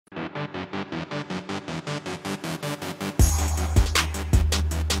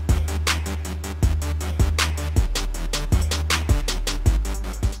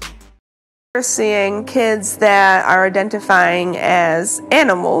We're seeing kids that are identifying as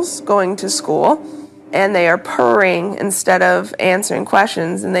animals going to school, and they are purring instead of answering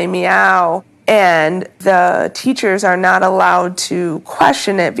questions, and they meow, and the teachers are not allowed to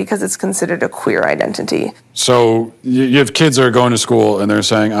question it because it's considered a queer identity. So you have kids that are going to school and they're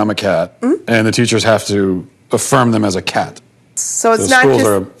saying, I'm a cat, and the teachers have to affirm them as a cat. So it's So not schools just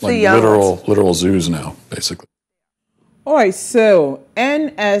are the like young ones. literal zoos now, basically. All right, so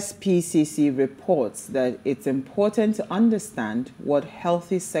NSPCC reports that it's important to understand what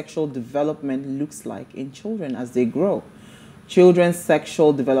healthy sexual development looks like in children as they grow. Children's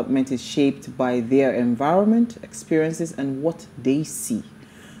sexual development is shaped by their environment, experiences, and what they see.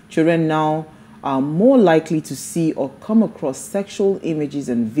 Children now are more likely to see or come across sexual images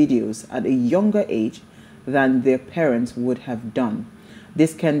and videos at a younger age than their parents would have done.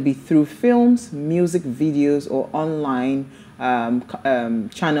 This can be through films, music videos, or online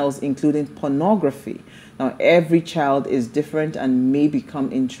channels, including pornography. Now, every child is different and may become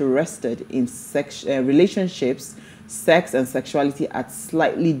interested in relationships, sex, and sexuality at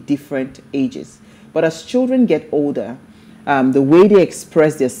slightly different ages. But as children get older, the way they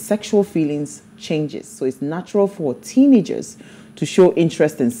express their sexual feelings changes. So it's natural for teenagers to show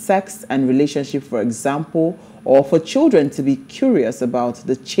interest in sex and relationship, for example, or for children to be curious about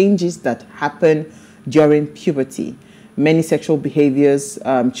the changes that happen during puberty. Many sexual behaviors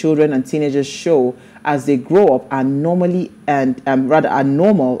children and teenagers show as they grow up are normally and are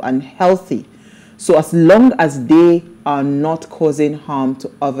normal and healthy. So as long as they are not causing harm to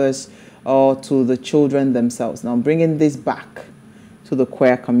others or to the children themselves. Now, bringing this back to the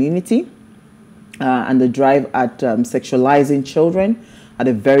queer community and the drive at sexualizing children at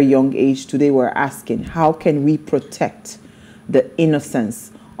a very young age. Today we're asking, how can we protect the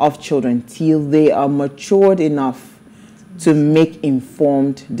innocence of children till they are matured enough to make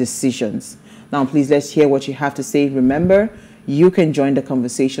informed decisions? Now, please, let's hear what you have to say. Remember, you can join the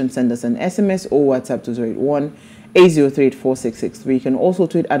conversation. Send us an SMS or WhatsApp to 081-803-4663. You can also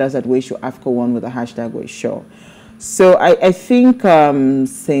tweet at us at WayShowAfrica1 with the hashtag WayShow. So I think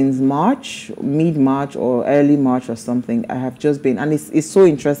since March, mid-March or early March or something, I have just been, and it's so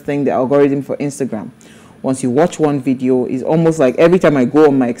interesting, the algorithm for Instagram. Once you watch one video, it's almost like every time I go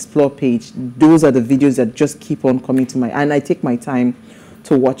on my Explore page, those are the videos that just keep on coming to and I take my time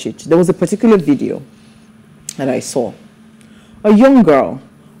to watch it. There was a particular video that I saw. A young girl,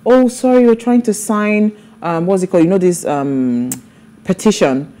 oh, sorry, you're trying to sign, what's it called? You know, this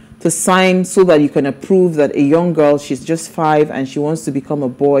petition to sign so that you can approve that a young girl, she's just 5 and she wants to become a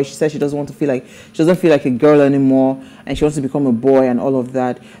boy. She says she doesn't feel like a girl anymore and she wants to become a boy and all of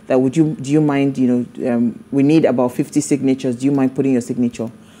that. Do you mind, we need about 50 signatures. Do you mind putting your signature?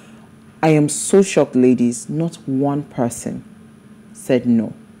 I am so shocked, ladies. Not one person said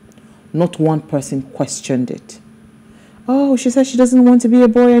no. Not one person questioned it. Oh, she says she doesn't want to be a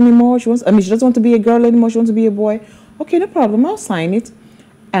boy anymore. She doesn't want to be a girl anymore. She wants to be a boy. Okay, no problem. I'll sign it.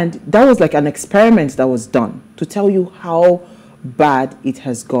 And that was like an experiment that was done to tell you how bad it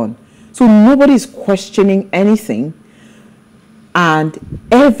has gone. So nobody's questioning anything. And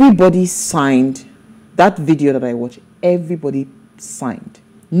everybody signed that video that I watched. Everybody signed.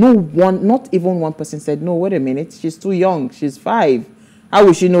 No one, not even one person said, no, wait a minute. She's too young. She's 5. How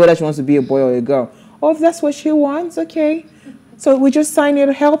will she know whether she wants to be a boy or a girl? Oh, if that's what she wants, okay. So we just sign it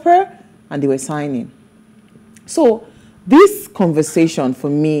to help her. And they were signing. So this conversation for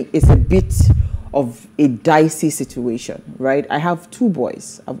me is a bit of a dicey situation, right? I have 2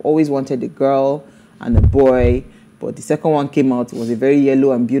 boys. I've always wanted a girl and a boy, but the second one came out. It was a very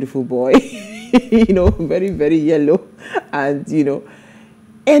yellow and beautiful boy, very, very yellow. And,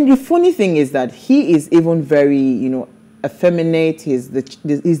 and the funny thing is that he is even very, effeminate. He's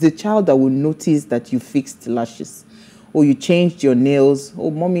the child that will notice that you fixed lashes or you changed your nails. Oh,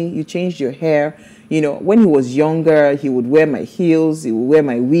 mommy, you changed your hair. When he was younger, he would wear my heels, he would wear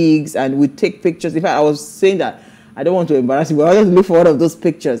my wigs, and we'd take pictures. In fact, I was saying that I don't want to embarrass you, but I just look for one of those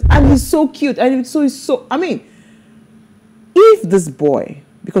pictures. And he's so cute. And he's so, if this boy,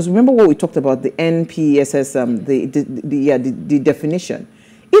 because remember what we talked about, the NPSS, the definition.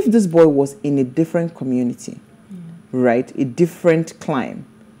 If this boy was in a different community, right, a different clime,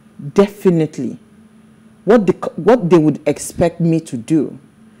 definitely, what they would expect me to do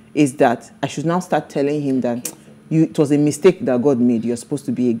is that I should now start telling him that it was a mistake that God made. You're supposed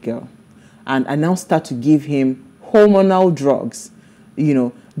to be a girl. And I now start to give him hormonal drugs,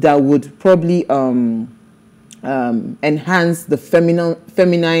 that would probably enhance the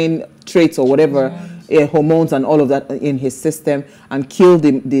feminine traits or whatever, hormones and all of that in his system and kill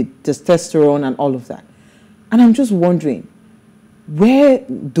the testosterone and all of that. And I'm just wondering, where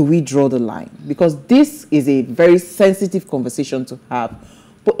do we draw the line? Because this is a very sensitive conversation to have,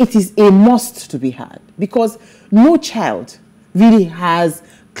 but it is a must to be had, because no child really has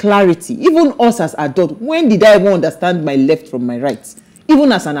clarity. Even us as adults, when did I ever understand my left from my right?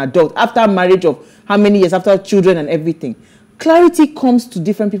 Even as an adult, after marriage of how many years, after children and everything, clarity comes to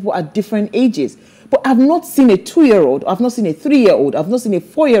different people at different ages. But I've not seen a 2-year-old, I've not seen a 3-year-old, I've not seen a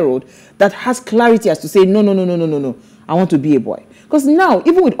 4-year-old that has clarity as to say, no, I want to be a boy. Because now,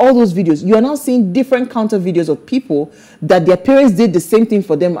 even with all those videos, you are now seeing different counter videos of people that their parents did the same thing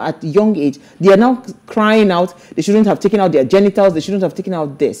for them at a young age. They are now crying out, they shouldn't have taken out their genitals, they shouldn't have taken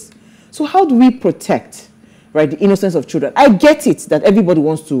out this. So how do we protect, right, the innocence of children? I get it that everybody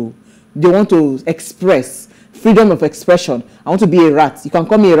wants to, they want to express freedom of expression. I want to be a rat. You can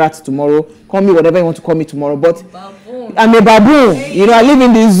call me a rat tomorrow, call me whatever you want to call me tomorrow, but baboon. I'm a baboon. You know, I live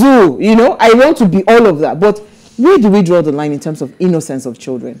in the zoo. You know, I want to be all of that. But where do we draw the line in terms of innocence of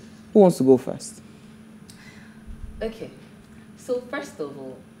children? Who wants to go first? Okay. So first of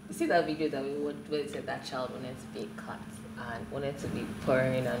all, you see that video that we watched where it said that child wanted to be a cat and wanted to be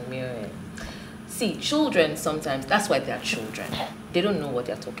purring and mewing. See, children sometimes, that's why they're children. They don't know what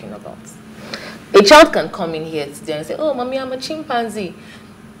they're talking about. A child can come in here today and say, oh, mommy, I'm a chimpanzee.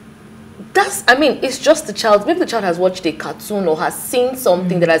 It's just the child. Maybe the child has watched a cartoon or has seen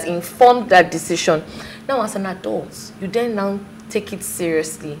something that has informed that decision. Now, as an adult, you then now take it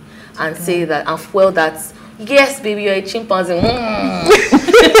seriously and say that, and fuel that, yes, baby, you're a chimpanzee.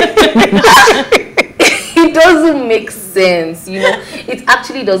 It doesn't make sense, you know. It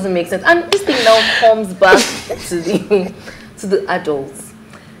actually doesn't make sense. And this thing now comes back to the adults.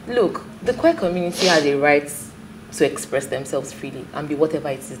 Look, the queer community has a right to express themselves freely and be whatever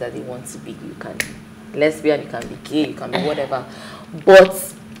it is that they want to be. You can be lesbian, you can be gay, you can be whatever.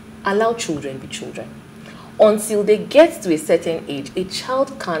 But allow children be children. Until they get to a certain age, a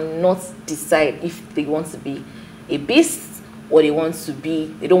child cannot decide if they want to be a beast or they want to be,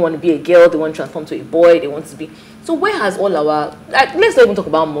 they don't want to be a girl, they want to transform to a boy, they want to be. So where has all our, like, let's not even talk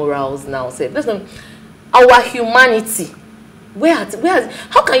about morals now, say, let's not, our humanity,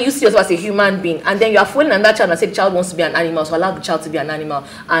 how can you see yourself as a human being and then you are falling on that child and say the child wants to be an animal, so allow the child to be an animal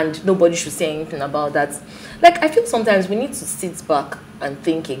and nobody should say anything about that? Like, I feel sometimes we need to sit back and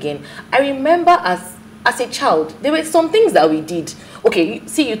think again. I remember as a child, there were some things that we did. Okay,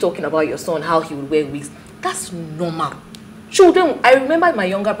 see you talking about your son, how he would wear wigs. That's normal. Children, I remember my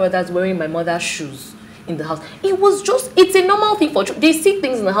younger brothers wearing my mother's shoes in the house. It's a normal thing for children. They see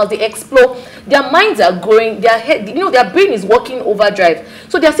things in the house, they explore, their minds are growing, their head, you know, their brain is working overdrive.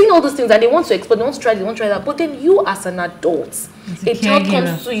 So they're seeing all those things and they want to explore, they want to try this, they want to try that. But then you as an adult, a child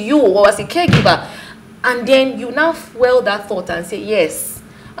comes to you or as a caregiver, and then you now fuel that thought and say, yes,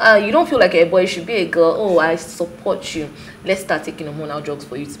 you don't feel like a boy, you should be a girl. Oh, I support you. Let's start taking hormonal drugs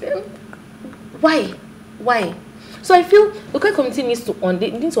for you to be. Why? So I feel the queer community needs to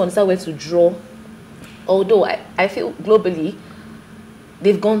understand where to draw. Although I feel globally,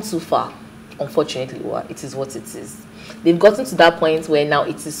 they've gone too far. Unfortunately, it is what it is. They've gotten to that point where now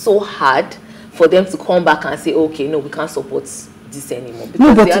it is so hard for them to come back and say, okay, no, we can't support this anymore.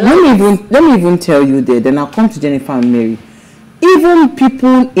 No, but let me even tell you there. Then I'll come to Jennifer and Mary. Even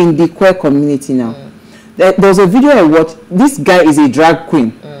people in the queer community now. There was a video I watched. This guy is a drag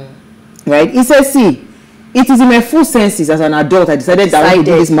queen, right? He says, see, it is in my full senses as an adult I decided that I would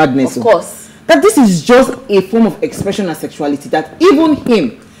do this madness. Of course. That this is just a form of expression of sexuality, that even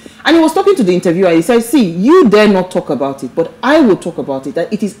him, and he was talking to the interviewer, he said, see, you dare not talk about it, but I will talk about it,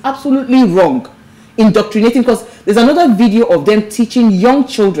 that it is absolutely wrong, indoctrinating, because there's another video of them teaching young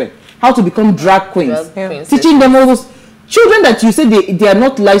children how to become drag queens, teaching them all those children that you say they are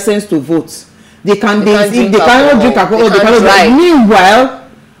not licensed to vote. They cannot drink alcohol, they cannot drive. Meanwhile,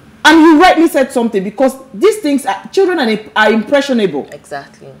 and you rightly said something, because these things, children are impressionable.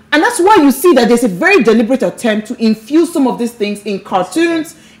 Exactly. And that's why you see that there's a very deliberate attempt to infuse some of these things in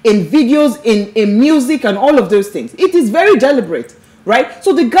cartoons, in videos, in music, and all of those things. It is very deliberate, right?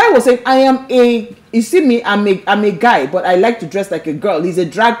 So the guy was saying, you see me, I'm a guy, but I like to dress like a girl. He's a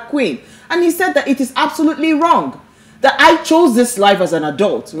drag queen. And he said that it is absolutely wrong. That I chose this life as an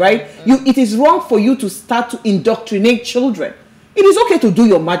adult, right? It is wrong for you to start to indoctrinate children. It is okay to do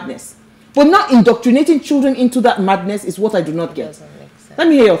your madness, but not indoctrinating children into that madness is what I do not get. Let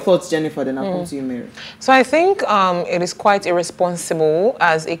me hear your thoughts, Jennifer, then I'll come to you, Mary. So I think it is quite irresponsible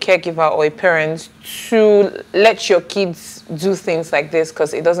as a caregiver or a parent to let your kids do things like this,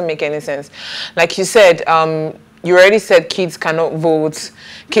 because it doesn't make any sense. Like you said, you already said kids cannot vote,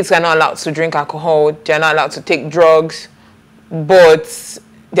 kids are not allowed to drink alcohol, they're not allowed to take drugs, but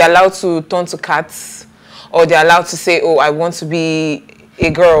they're allowed to turn to cats, or they're allowed to say, oh, I want to be a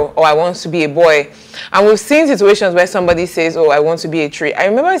girl or I want to be a boy. And we've seen situations where somebody says, oh, I want to be a tree. I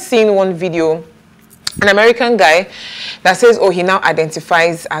remember seeing one video, an American guy that says, oh, he now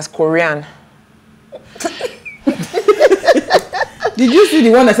identifies as Korean. Did you see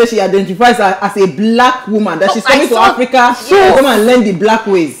the one that says she identifies as a black woman, that she's coming to Africa to come and learn the black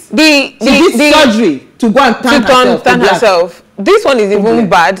ways? She did surgery to go and tan herself. This one is even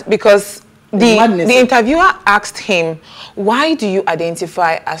bad because the interviewer asked him, why do you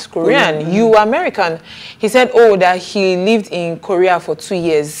identify as Korean? You are American. He said, oh, that he lived in Korea for 2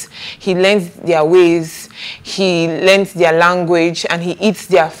 years. He learned their ways, he learned their language, and he eats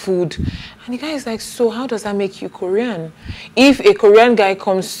their food. And the guy is like, so how does that make you Korean? If a Korean guy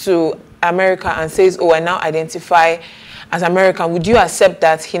comes to America and says, oh, I now identify as American, would you accept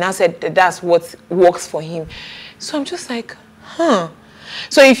that? He now said that that's what works for him. So I'm just like, huh.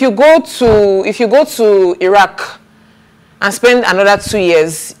 So if you go to Iraq and spend another 2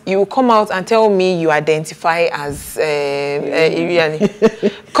 years, you will come out and tell me you identify as Iranian.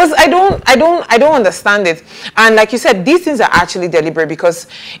 Because I don't understand it. And like you said, these things are actually deliberate, because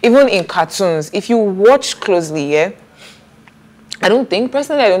even in cartoons, if you watch closely, I don't think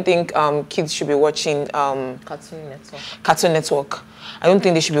kids should be watching Cartoon Network. I don't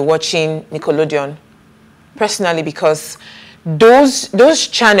think they should be watching Nickelodeon, personally, because those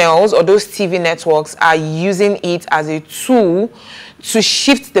channels or those TV networks are using it as a tool to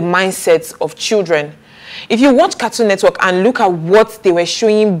shift the mindsets of children. If you watch Cartoon Network and look at what they were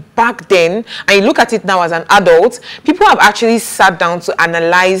showing back then, and you look at it now as an adult, people have actually sat down to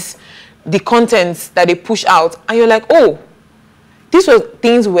analyze the contents that they push out, and you're like, oh, these were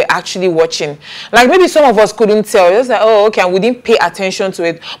things we're actually watching. Like maybe some of us couldn't tell. It was like, oh, okay, and we didn't pay attention to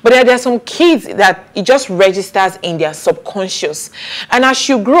it. But there are some kids that it just registers in their subconscious. And as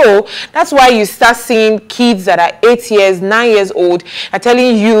you grow, that's why you start seeing kids that are 8 years, 9 years old are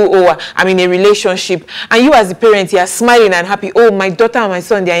telling you, oh, I'm in a relationship. And you as the parent, you're smiling and happy. Oh, my daughter and my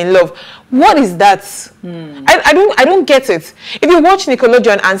son, they're in love. What is that? I don't get it. If you watch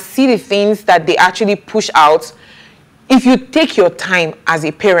Nickelodeon and see the things that they actually push out, if you take your time as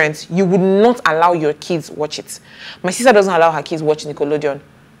a parent, you would not allow your kids watch it. My sister doesn't allow her kids watch Nickelodeon.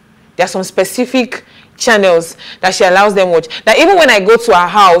 There are some specific channels that she allows them watch. That even when I go to her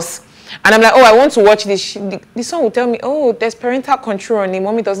house and I'm like, oh, I want to watch this, the son will tell me, oh, there's parental control on it.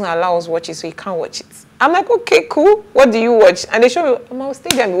 Mommy doesn't allow us watch it, so you can't watch it. I'm like, okay, cool. What do you watch? And they show me, I'll stay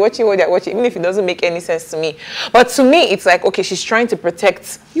there and be watching what they're watching, even if it doesn't make any sense to me. But to me, it's like, okay, she's trying to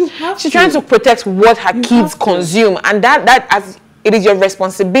protect. She's trying to protect what her kids consume, and that as it is your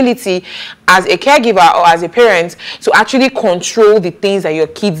responsibility as a caregiver or as a parent to actually control the things that your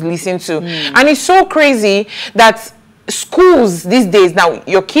kids listen to. And it's so crazy that schools these days, now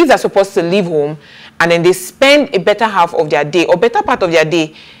your kids are supposed to leave home and then they spend a better half of their day or better part of their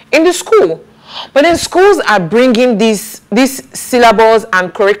day in the school. But then schools are bringing these syllables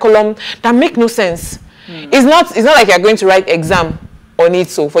and curriculum that make no sense. It's not like you're going to write exam on it,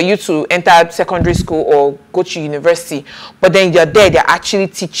 so for you to enter secondary school or go to university, but then you're there, they're actually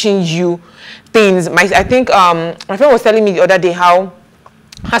teaching you things. I think my friend was telling me the other day how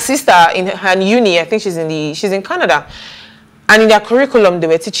her sister in her uni, I think she's in Canada, and in their curriculum they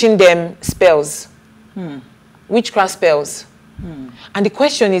were teaching them spells, witchcraft spells. And the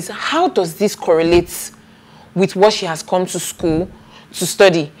question is, how does this correlate with what she has come to school to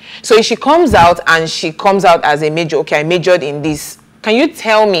study? So if she comes out and she comes out as a major, okay, I majored in this, can you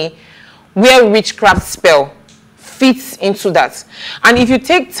tell me where witchcraft spell fits into that? And if you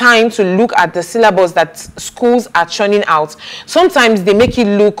take time to look at the syllabus that schools are churning out, sometimes they make it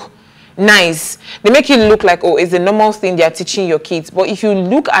look nice. They make it look like, oh, it's the normal thing they are teaching your kids. But if you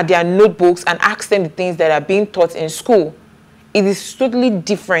look at their notebooks and ask them the things that are being taught in school, it is totally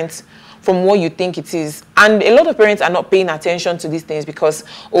different from what you think it is. And a lot of parents are not paying attention to these things because,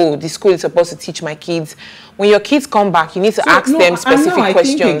 oh, the school is supposed to teach my kids. When your kids come back, you need to ask them specific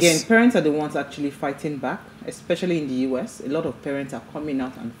questions. I think, again, parents are the ones actually fighting back, especially in the US. A lot of parents are coming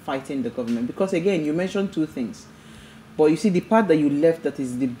out and fighting the government because, again, you mentioned two things. But you see, the part that you left that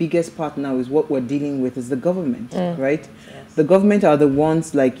is the biggest part now is what we're dealing with is the government, right? Yes. The government are the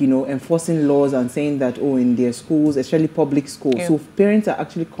ones, like, you know, enforcing laws and saying that, oh, in their schools, especially public schools. Yeah. So parents are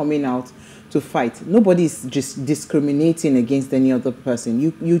actually coming out to fight. Nobody is just discriminating against any other person.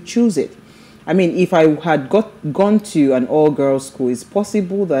 You choose it. I mean, if I had gone to an all-girls school, it's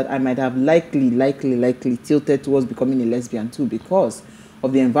possible that I might have likely tilted towards becoming a lesbian too because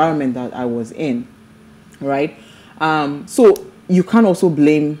of the environment that I was in, right? So you can't also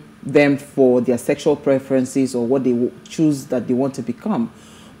blame them for their sexual preferences or what they choose that they want to become.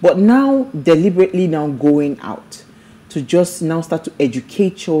 But now, deliberately now going out to just now start to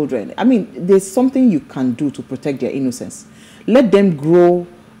educate children. I mean, there's something you can do to protect their innocence. Let them grow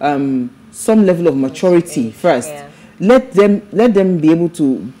some level of maturity first. Yeah. Let them be able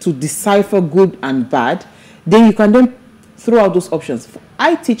to decipher good and bad. Then you can then throw out those options.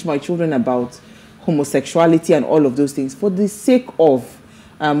 I teach my children about homosexuality and all of those things for the sake of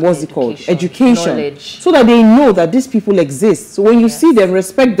what's it called? Education. Knowledge. So that they know that these people exist. So when you see them,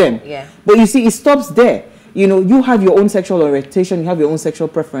 respect them. Yeah. But you see, it stops there. You know, you have your own sexual orientation, you have your own sexual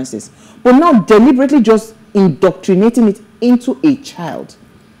preferences. But now deliberately just indoctrinating it into a child.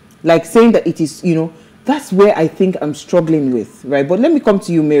 Like saying that it is, you know, that's where I think I'm struggling with, right? But let me come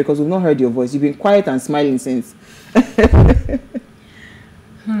to you, Mary, because we've not heard your voice. You've been quiet and smiling since. Where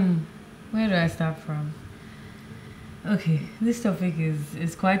do I start from? Okay, this topic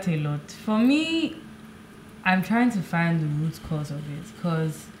is quite a lot. For me, I'm trying to find the root cause of it,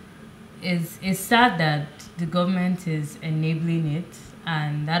 because it's sad that the government is enabling it,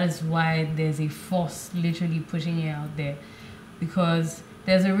 and that is why there's a force literally pushing it out there, because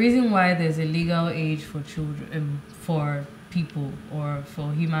there's a reason why there's a legal age for children, for people or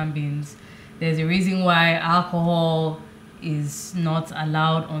for human beings. There's a reason why alcohol is not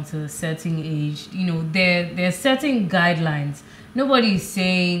allowed until a certain age. You know, there's certain guidelines. Nobody's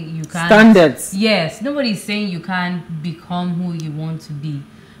saying you can't. Standards. Yes, nobody's saying you can't become who you want to be.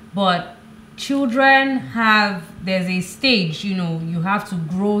 But children there's a stage, you know, you have to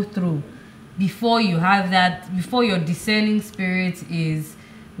grow through before you have that, before your discerning spirit is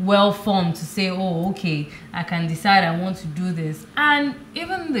well formed to say, oh, okay, I can decide I want to do this. And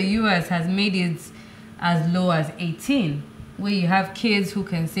even the US has made it as low as 18, where you have kids who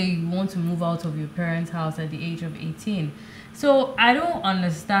can say you want to move out of your parents' house at the age of 18. So I don't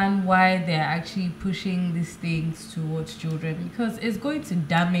understand why they're actually pushing these things towards children, because it's going to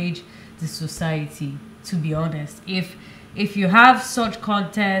damage the society, to be honest. If you have such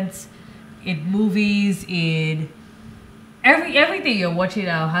content in movies, in everything you're watching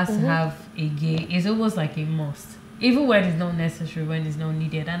now has to have a gay, it's almost like a must, even when it's not necessary, when it's not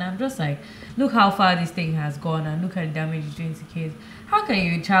needed. And I'm just like, look how far this thing has gone, and look at the damage it's doing to kids. How can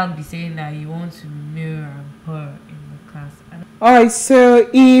your child be saying that you want to mirror and purr in the class? All right, so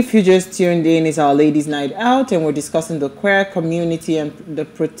if you just tuned in, it's our ladies' night out, and we're discussing the queer community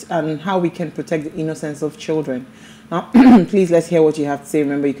and how we can protect the innocence of children. Now, please, let's hear what you have to say.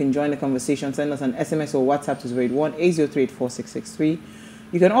 Remember, you can join the conversation. Send us an SMS or WhatsApp to 081-803-4663.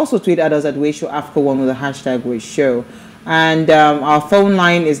 You can also tweet at us at Wayshow Africa1 with the hashtag Wayshow. And our phone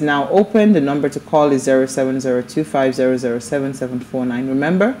line is now open. The number to call is 07025007749.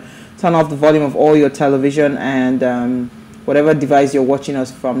 Remember, turn off the volume of all your television and whatever device you're watching us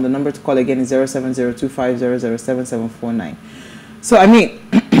from. The number to call again is 07025007749. So, I mean,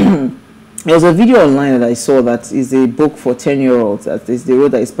 there was a video online that I saw that is a book for 10-year-olds. That is the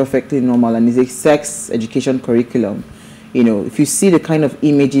road that is perfectly normal, and is a sex education curriculum. You know, if you see the kind of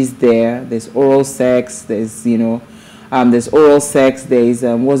images there's oral sex, there's, you know, there's oral sex, there's,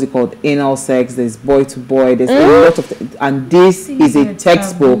 what's it called, anal sex, there's boy to boy, there's a lot of, and this is a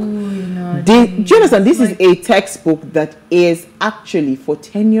textbook. Do you understand? This is a textbook that is actually for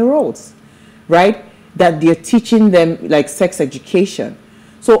 10-year-olds, right? That they're teaching them like sex education.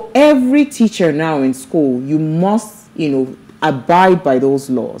 So every teacher now in school, you must, you know, abide by those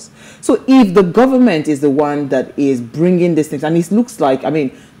laws. So if the government is the one that is bringing these things, and it looks like, I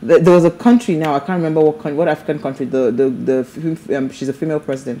mean, there was a country now, I can't remember what African country, she's a female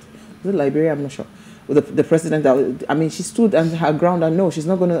president. Was it Liberia? I'm not sure. The president, that, I mean, she stood on her ground and no, she's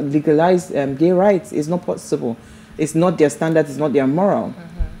not going to legalize gay rights. It's not possible. It's not their standards. It's not their moral,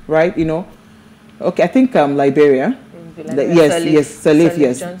 right? You know. Okay, I think Liberia. Salif,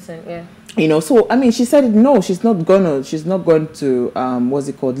 yes. Johnson, yeah. You know, so I mean, she said no, she's not going to what's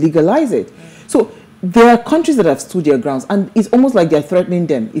it called, legalize it. So there are countries that have stood their grounds, and it's almost like they're threatening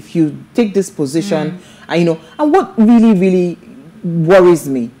them if you take this position. And you know, and what really worries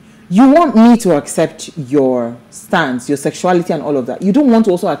me, you want me to accept your stance, your sexuality, and all of that. You don't want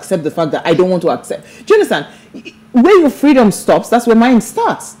to also accept the fact that I don't want to accept. Do you understand? Where your freedom stops, that's where mine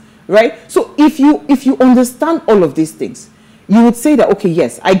starts. Right? So if you understand all of these things, you would say that, okay,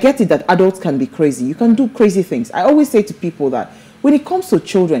 yes, I get it that adults can be crazy. You can do crazy things. I always say to people that when it comes to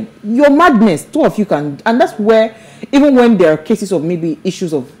children, your madness, two of you can, and that's where, even when there are cases of maybe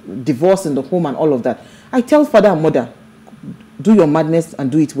issues of divorce in the home and all of that, I tell father and mother, do your madness and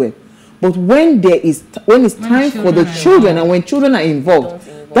do it well. But when it's time for the children and when children are involved,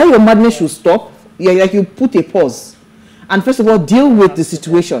 that your madness should stop. Yeah, like you put a pause. And first of all, deal with the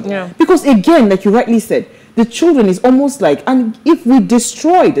situation. Yeah. Because again, like you rightly said, the children is almost like, and if we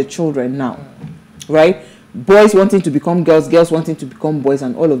destroy the children now, right? Boys wanting to become girls, girls wanting to become boys,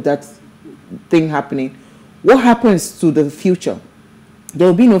 and all of that thing happening, what happens to the future? There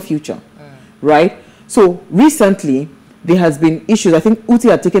will be no future, right? So recently, there has been issues. I think Uti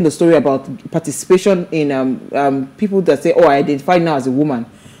had taken the story about participation in people that say, oh, I identify now as a woman,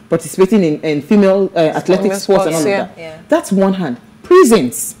 participating in female athletic sports and all of that. Yeah. That's one hand.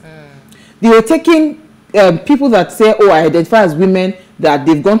 Prisons. They were taking people that say, oh, I identify as women, that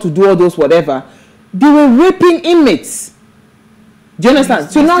they've gone to do all those whatever. They were raping inmates. Do you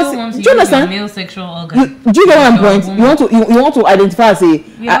understand? So now, do you understand? Male sexual organ. Do you get what I'm point? You want to identify as a. Do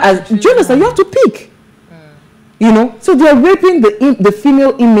you understand? You have to pick. You know, so they are raping the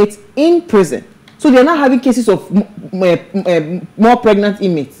female inmates in prison. So they are now having cases of more pregnant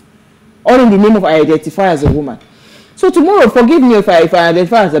inmates, all in the name of I identify as a woman. So tomorrow, forgive me if I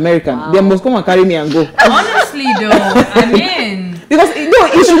identify as American, they must come and carry me and go. Honestly, though, I mean,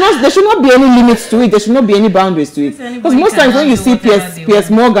 because there should not be any limits to it. There should not be any boundaries to it. Because most times when you see Piers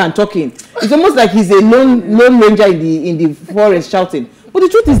Morgan talking, it's almost like he's a lone ranger in the forest shouting. But the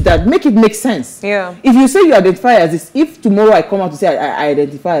truth is that make it make sense. Yeah. If you say you identify as this, if tomorrow I come out to say I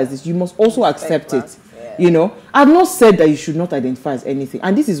identify as this, you must also accept it. Yeah. You know, I've not said that you should not identify as anything,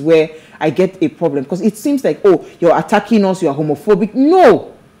 and this is where I get a problem, because it seems like, oh, you're attacking us, you're homophobic.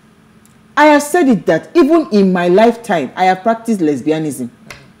 No, I have said it that even in my lifetime, I have practiced lesbianism.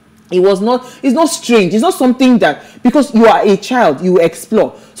 It's not strange. It's not something that, because you are a child, you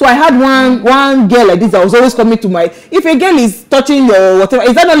explore. So I had one girl like this that was always coming to my, if a girl is touching your whatever,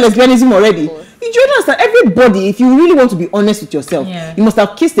 is that not lesbianism already? Do you understand? Everybody, if you really want to be honest with yourself, you must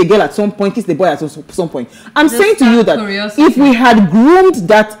have kissed a girl at some point, kissed a boy at some point. I'm saying to you that if we had groomed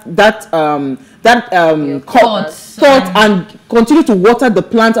that thought and continue to water the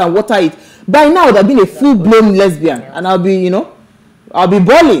plant and water it, by now I would have been a full-blown lesbian, and I'll be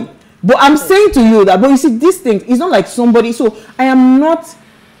bawling. But I'm saying to you that, but you see, this thing is not like somebody. So I am not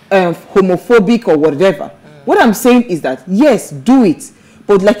homophobic or whatever. What I'm saying is that, yes, do it.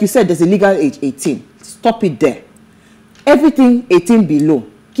 But like you said, there's a legal age 18. Stop it there. Everything 18 below.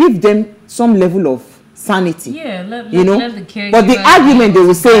 Give them some level of sanity. Yeah, let the caregiver. But the argument they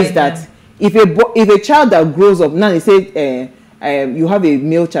will say is that if a child that grows up, now they say you have a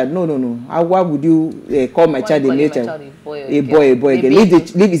male child. No. Why would you call my child a male child? A boy, again.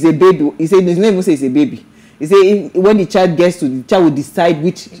 Leave is a baby. He said, his name will say it's a baby. He said when the child gets to, the child will decide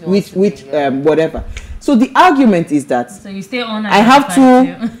which whatever. So the argument is that, so you stay on. I have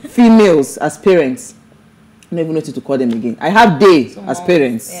two females as parents. I don't even know what to call them again. I have they as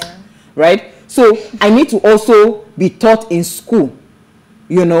parents, right? So I need to also be taught in school.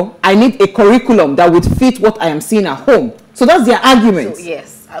 You know, I need a curriculum that would fit what I am seeing at home. So that's their argument. So,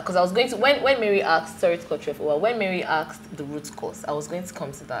 yes, because I was going to, when Mary asked, sorry to cut you off, when Mary asked the root cause, I was going to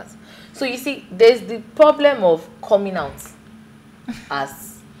come to that. So you see, there's the problem of coming out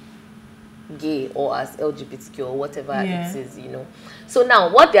as gay or as LGBTQ or whatever it is, you know. So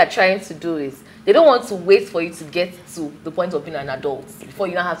now what they're trying to do is, they don't want to wait for you to get to the point of being an adult before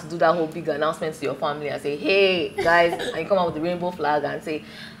you now have to do that whole big announcement to your family and say, hey, guys, and you come out with the rainbow flag and say,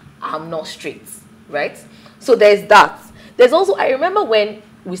 I'm not straight, right? So there's that. There's also, I remember when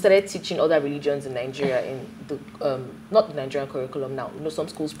we started teaching other religions in Nigeria in the, not the Nigerian curriculum now, you know, some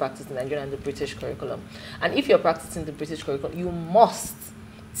schools practice the Nigerian and the British curriculum. And if you're practicing the British curriculum, you must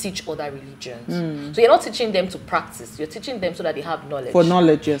teach other religions. So you're not teaching them to practice, you're teaching them so that they have knowledge. For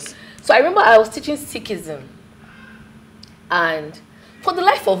knowledge, yes. So I remember I was teaching Sikhism, and for the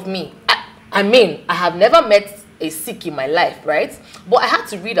life of me, I mean, I have never met a Sikh in my life, right? But I had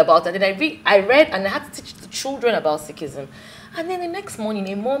to read about it, and I read and I had to teach the children about Sikhism. And then the next morning,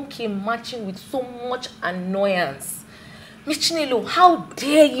 a mom came marching with so much annoyance. Miss Chinelo, how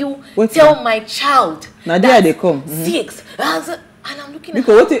dare you tell my child Nadia they come. Sikhs? And I'm looking at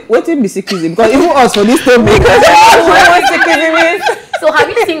what be Sikhism? Because even us for this time, so have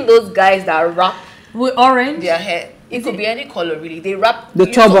you seen those guys that wrap with orange their hair? It could be any color, really. They wrap the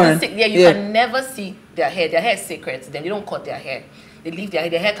turban. You can never see their hair. Their hair is sacred to them. They don't cut their hair. They leave their hair.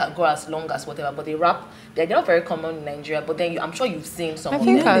 Their hair can grow as long as whatever, but they wrap. They're not very common in Nigeria, but then I'm sure you've seen some of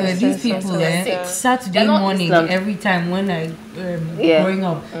them. These people, Saturday morning, Islam. Every time when I growing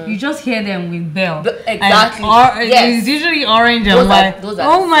up, you just hear them with bell. Exactly. It's usually orange and white.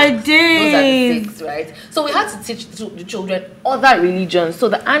 Oh my days! Those are the Sikhs, right? So we had to teach the children other religions,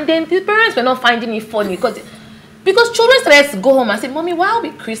 and then the parents were not finding it funny because children started to go home and say, "Mommy, why are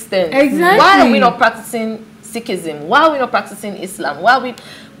we Christians? Exactly. Why are we not practicing Sikhism? Why are we not practicing Islam?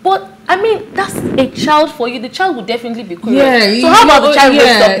 But I mean, that's a child for you. The child will definitely be curious. Yeah, so how about the child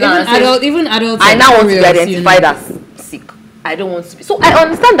wakes up now and says, even adults I now want to be curious, identified as sick. I don't want to be. So I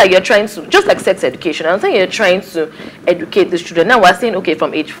understand that you're trying to, just like sex education, I understand you're trying to educate the children. Now we're saying, okay,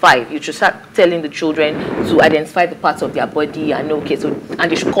 from age 5, you should start telling the children to identify the parts of their body and okay, so,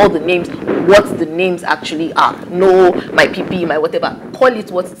 and they should call the names, what the names actually are. No, my PP, my whatever. Call it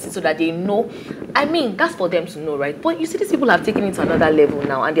what it is so that they know. I mean, that's for them to know, right? But you see, these people have taken it to another level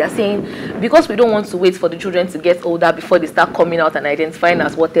now, and they are saying, because we don't want to wait for the children to get older before they start coming out and identifying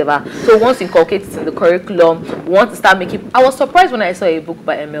as whatever. So once you inculcate it in the curriculum, we want to start making. I was surprised when I saw a book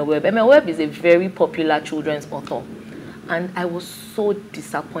by Emil Webb. Emil Webb is a very popular children's author, and I was so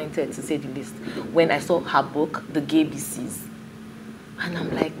disappointed, to say the least, when I saw her book, The Gay BCs. And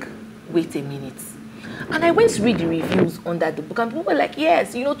I'm like, wait a minute. And I went to read the reviews under the book, and people were like,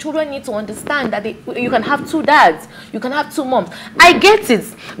 yes, you know, children need to understand that you can have 2 dads, you can have 2 moms. I get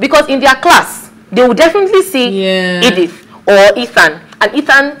it, because in their class, they will definitely see Edith or Ethan, and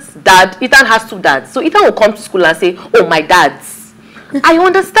Ethan has 2 dads. So Ethan will come to school and say, oh, my dads. I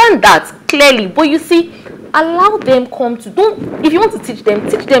understand that clearly, but you see, allow them come to, if you want to teach them,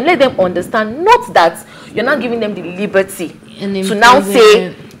 let them understand, not that you're not giving them the liberty to now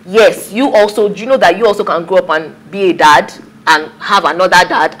say, yes, you also, do you know that you also can grow up and be a dad and have another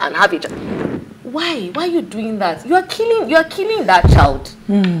dad and have a child? Why are you doing that? You are killing that child.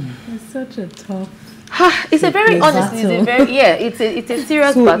 It's such a tough. It's a very honestly, it's a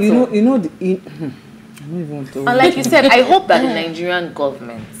serious so, battle. You know, I don't even want to. And like you said, I hope that the Nigerian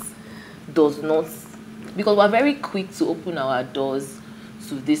government does not, because we're very quick to open our doors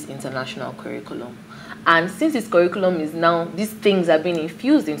to this international curriculum. And since this curriculum is now, these things are being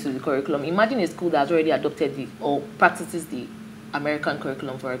infused into the curriculum, imagine a school that has already adopted or practices the American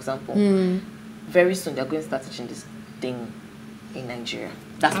curriculum, for example. Very soon they're going to start teaching this thing in Nigeria.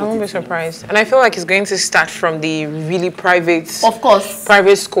 That's I won't be surprised. And I feel like it's going to start from the really private,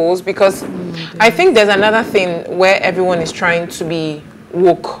 private schools, because I think there's another thing where everyone is trying to be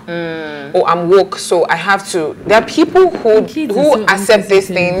woke. Oh, I'm woke, so I have to. There are people who accept these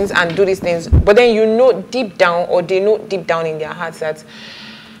things and do these things, but then you know deep down, or they know deep down in their hearts that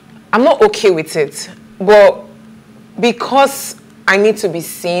I'm not okay with it. But because I need to be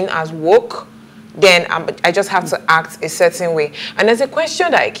seen as woke, then I just have to act a certain way. And there's a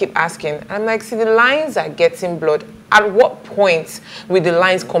question that I keep asking. I'm like, see, the lines are getting blurred. At what point will the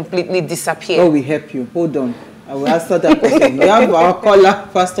lines completely disappear? Oh, we help you. Hold on. I will answer that question. We have our caller,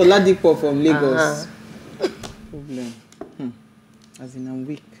 Pastor Ladipo from Lagos. Problem. As in, I'm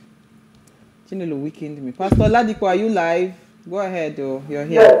weak. Chinelo weakened me. Pastor Ladipo, are you live? Go ahead, oh, you're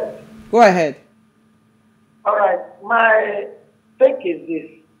here. Yes. Go ahead. All right. My take is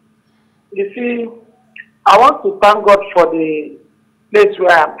this. You see, I want to thank God for the place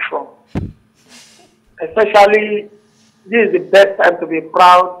where I'm from. Especially, this is the best time to be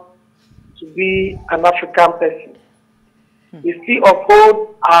proud to be an African person. We still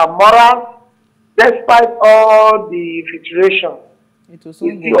uphold our morals despite all the filtration. We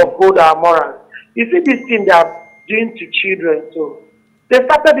still uphold our morals. You see this thing they are doing to children too. They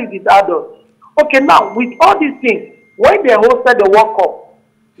started it with adults. Okay, now with all these things, when they hosted the World Cup,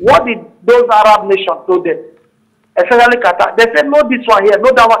 what did those Arab nations told them? Especially Qatar. They said, no this one here,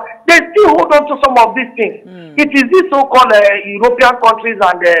 no that one. They still hold on to some of these things. It is these so-called European countries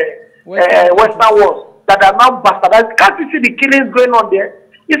and Western world that are now bastardized. Can't you see the killings going on there?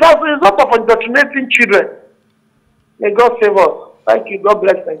 It's as a result of indoctrinating children. May God save us. Thank you. God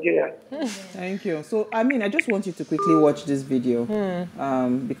bless Nigeria. Thank you. So, I mean, I just want you to quickly watch this video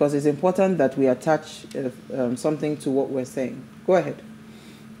because it's important that we attach something to what we're saying. Go ahead.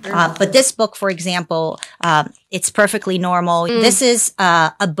 But this book, for example, it's perfectly normal. This is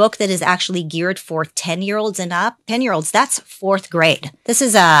a book that is actually geared for 10-year-olds and up. 10-year-olds, that's 4th grade. This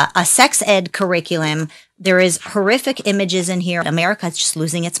is a sex ed curriculum. There is horrific images in here. America is just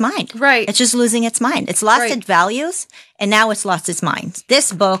losing its mind. Right. It's just losing its mind. It's lost its values, and now it's lost its mind.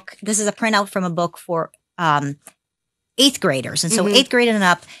 This book, this is a printout from a book for 8th graders. And so 8th grade and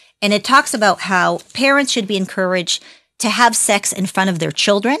up, and it talks about how parents should be encouraged to have sex in front of their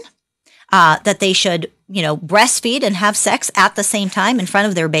children, that they should, you know, breastfeed and have sex at the same time in front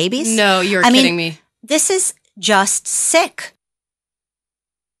of their babies. No, you're kidding me. This is just sick.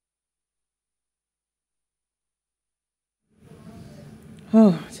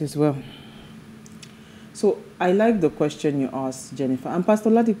 Oh, it is well. So I like the question you asked, Jennifer. And Pastor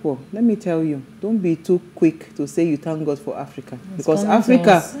Ladipo, let me tell you, don't be too quick to say you thank God for Africa. Because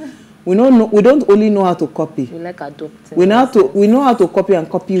Africa, We don't only know how to copy. We like adopting. We know how to copy and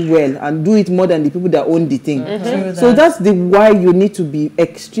copy well and do it more than the people that own the thing. So that's why you need to be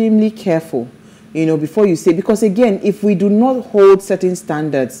extremely careful, you know, before you say, because again, if we do not hold certain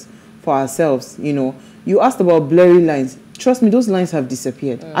standards for ourselves, you know, you asked about blurry lines. Trust me, those lines have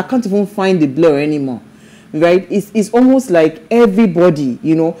disappeared. I can't even find the blur anymore. Right? It's almost like everybody,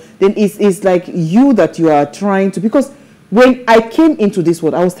 you know, then it's like you that you are trying to, because when I came into this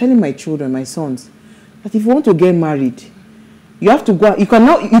world, I was telling my children, my sons, that if you want to get married, you have to go, you can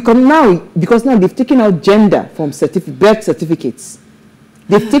now, because now they've taken out gender from birth certificates.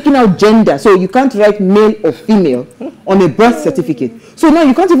 They've taken out gender, so you can't write male or female on a birth certificate. So now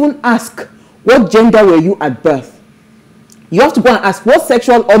you can't even ask, what gender were you at birth? You have to go and ask, what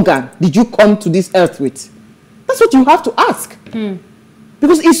sexual organ did you come to this earth with? That's what you have to ask.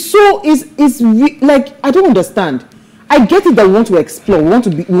 Because it's like, I don't understand. I get it that we want to explore, we want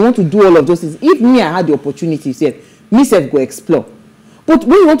to do all of those things. If me, I had the opportunity, say, me self go explore. But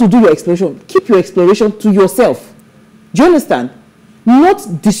when you want to do your exploration, keep your exploration to yourself. Do you understand?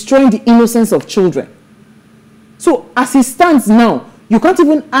 Not destroying the innocence of children. So as it stands now, you can't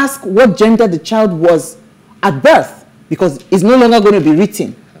even ask what gender the child was at birth, because it's no longer going to be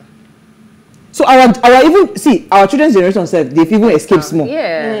written. So our children's generation self, they've even escaped small.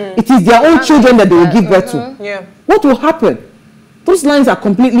 Yeah. It is their own children that they will give birth to. Yeah. What will happen? Those lines are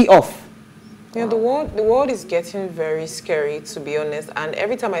completely off. Yeah, the world is getting very scary, to be honest. And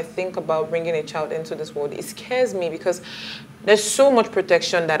every time I think about bringing a child into this world, it scares me, because there's so much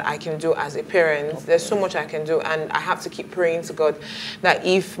protection that I can do as a parent. There's so much I can do, and I have to keep praying to God that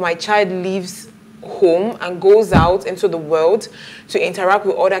if my child leaves home and goes out into the world to interact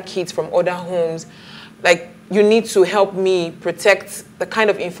with other kids from other homes, like, you need to help me protect the kind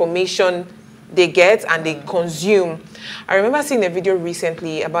of information they get and they consume. I remember seeing a video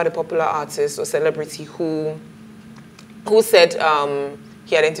recently about a popular artist or celebrity who said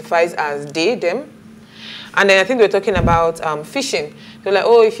he identifies as they, them. And then I think they were talking about fishing. They're like,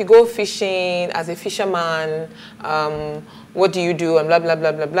 oh, if you go fishing as a fisherman, what do you do? And blah, blah,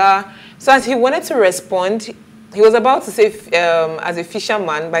 blah, blah, blah. So as he wanted to respond, he was about to say as a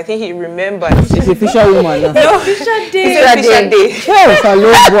fisherman, but I think he remembered. It's a fisherwoman. No, Fisher he day. said fisher day. Yes, I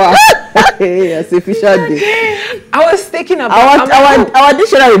love it's a fisher day. I was thinking about our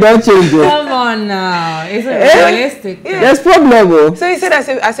dictionary don't change. Come on now. It's realistic. Yeah. There's problem. So he said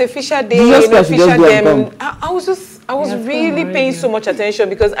as a fisher day, Jesus Christ, fisher just them. I was really paying so much attention,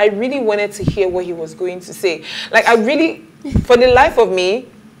 because I really wanted to hear what he was going to say. Like, I really, for the life of me,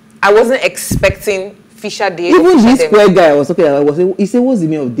 I wasn't expecting fisher day. Even this queer guy I was talking about, he said, what's the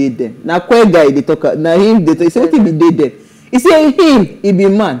meaning of day then? Now queer guy they talk, now him they talk, he said, what he be day then? He said he be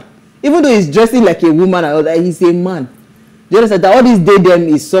man. Even though he's dressing like a woman and all that, he's a man. Do you understand that all this day them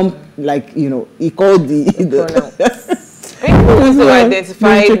is some, like, you know, he called the people want to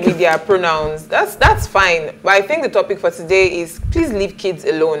identify with their pronouns. That's fine. But I think the topic for today is, please leave kids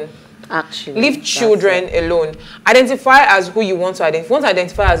alone. Actually, leave children alone. Identify as who you want to identify. If you want to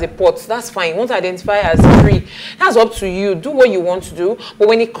identify as a pot, that's fine. You want to identify as free, that's up to you. Do what you want to do. But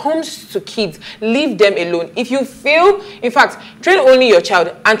when it comes to kids, leave them alone. If you feel, in fact, train only your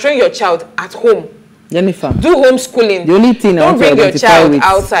child and train your child at home. Jennifer, do homeschooling. The only thing don't bring your child with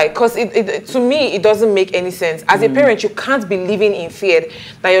outside, because to me it doesn't make any sense. As a parent, you can't be living in fear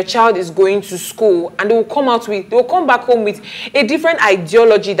that your child is going to school and they will come back home with a different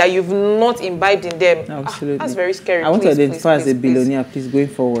ideology that you've not imbibed in them. Absolutely. That's very scary. I want to identify as a billionaire, please, going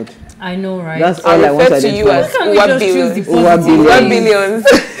forward. I know, right? That's all I want to identify. You as over billions.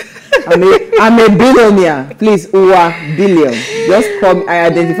 I'm a billionaire. Please, over billion. Just come. I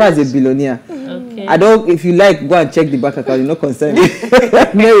identify as a billionaire. Okay. I don't. If you like, go and check the bank account. You're not concerned.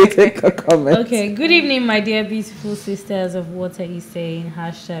 Maybe take a comment. Okay. Good evening, my dear beautiful sisters of What Are You Saying?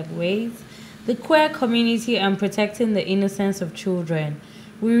 #ways. The queer community and protecting the innocence of children.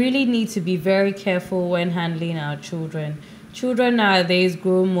 We really need to be very careful when handling our children. Children nowadays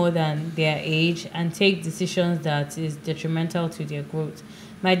grow more than their age and take decisions that is detrimental to their growth.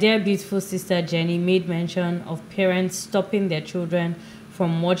 My dear beautiful sister Jenny made mention of parents stopping their children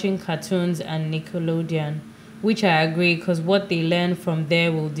from watching cartoons and Nickelodeon, which I agree, because what they learn from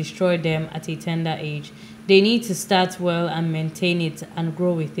there will destroy them at a tender age. They need to start well and maintain it and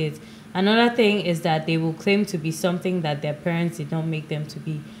grow with it. Another thing is that they will claim to be something that their parents did not make them to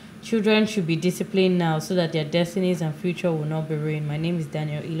be. Children should be disciplined now so that their destinies and future will not be ruined. My name is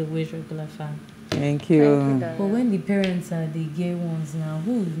Daniel Ilowe's regular fan. Thank you. But when the parents are the gay ones now,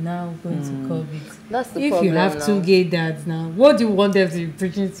 who is now going to curb it? That's the if problem. If you have now. 2 gay dads now, what do you want them to be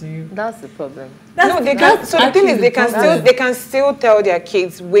preaching to you? That's the problem. No, they can. So the thing is, they can still tell their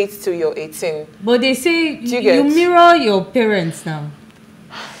kids, wait till you're 18. But they say you mirror your parents now.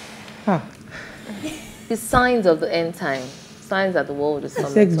 It's signs of the end time. Signs that the world is coming.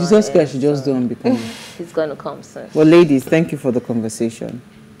 It's like Jesus Christ just don't become. He's going to come soon. Well, ladies, thank you for the conversation.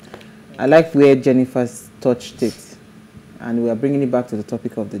 I like where Jennifer touched it, and we are bringing it back to the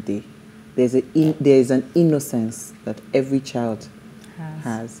topic of the day. There is an innocence that every child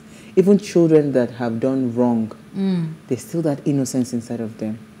has. Even children that have done wrong, there's still that innocence inside of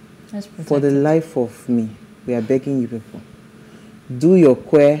them. For the life of me, we are begging you people, do your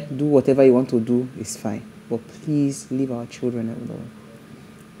queer, do whatever you want to do, is fine. But please leave our children alone.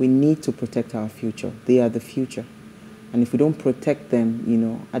 We need to protect our future. They are the future. And if we don't protect them, you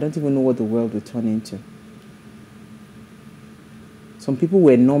know, I don't even know what the world will turn into. Some people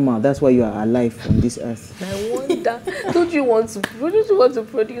were normal. That's why you are alive on this earth. I wonder, don't you want to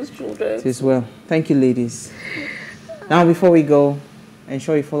produce children? It is well. Thank you, ladies. Now, before we go,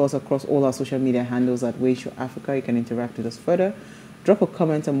 ensure you follow us across all our social media handles at Wayshow Africa. You can interact with us further. Drop a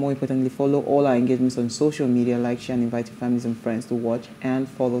comment, and more importantly, follow all our engagements on social media, like, share, and invite your families and friends to watch and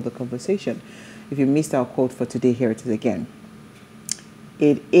follow the conversation. If you missed our quote for today, here it is again.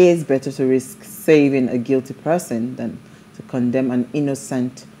 It is better to risk saving a guilty person than to condemn an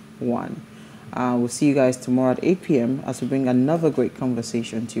innocent one. We'll see you guys tomorrow at 8 p.m. as we bring another great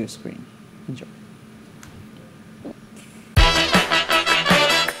conversation to your screen. Enjoy.